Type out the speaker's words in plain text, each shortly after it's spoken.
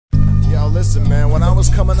Listen, man, when I was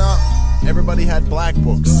coming up, everybody had black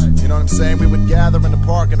books. You know what I'm saying? We would gather in the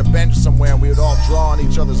park at a bench somewhere and we would all draw on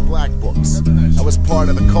each other's black books. I was part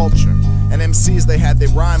of the culture. And MCs, they had their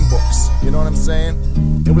rhyme books. You know what I'm saying?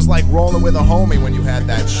 It was like rolling with a homie when you had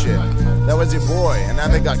that shit. That was your boy, and now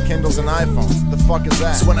they got Kindles and iPhones. What the fuck is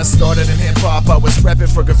that? So when I started in hip-hop, I was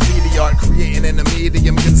repping for graffiti art, creating in a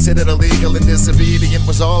medium considered illegal and disobedient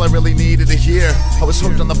was all I really needed to hear. I was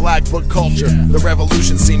hooked on the black book culture. The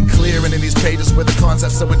revolution seemed clear, and in these pages were the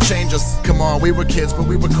concepts that would change us. Come on, we were kids, but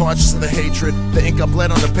we were conscious of the hatred. The ink I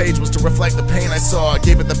bled on the page was to reflect the pain I saw. I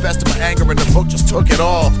gave it the best of my anger, and the book just took it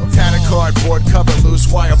all. Tattered cardboard cover, loose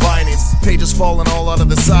wire bindings, pages falling all out of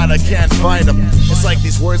the side, I can't find them. It's like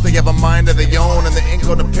these words, they have a mind of their own, and the ink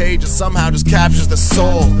on the page somehow just captures the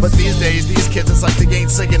soul. But these days, these kids, it's like they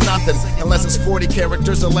ain't saying nothing unless it's 40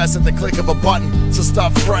 characters or less at the click of a button. So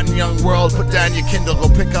stop fronting, young world, put down your Kindle, go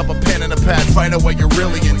pick up a pen and a pad, find out what you're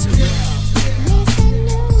really into.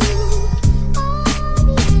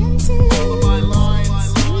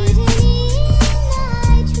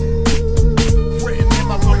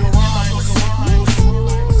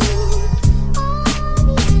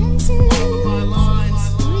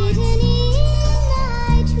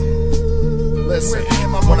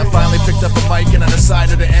 When I finally picked up a mic and I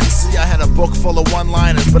decided to MC, I had a book full of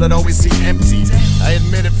one-liners, but it always seemed empty. I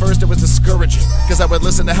admit at first it was discouraging, cause I would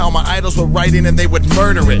listen to how my idols were writing and they would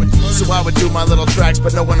murder it. So I would do my little tracks,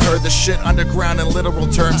 but no one heard the shit. Underground in literal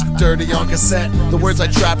terms, dirty on cassette. The words I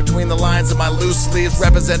trapped between the lines of my loose sleeves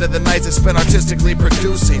represented the nights I spent artistically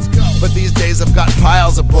producing. But these days I've got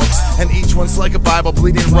piles of books, and each one's like a Bible,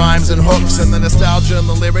 bleeding rhymes and hooks. And the nostalgia and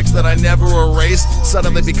the lyrics that I never erased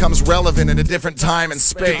suddenly becomes relevant in a different time and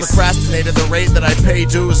space. Procrastinated the rate that I pay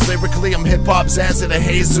dues. Lyrically, I'm hip-hop's answer to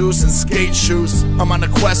Jesus and skate shoes. I'm on a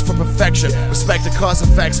quest for perfection. Respect the cause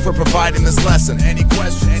effects for providing this lesson. Any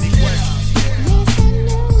question? Any question?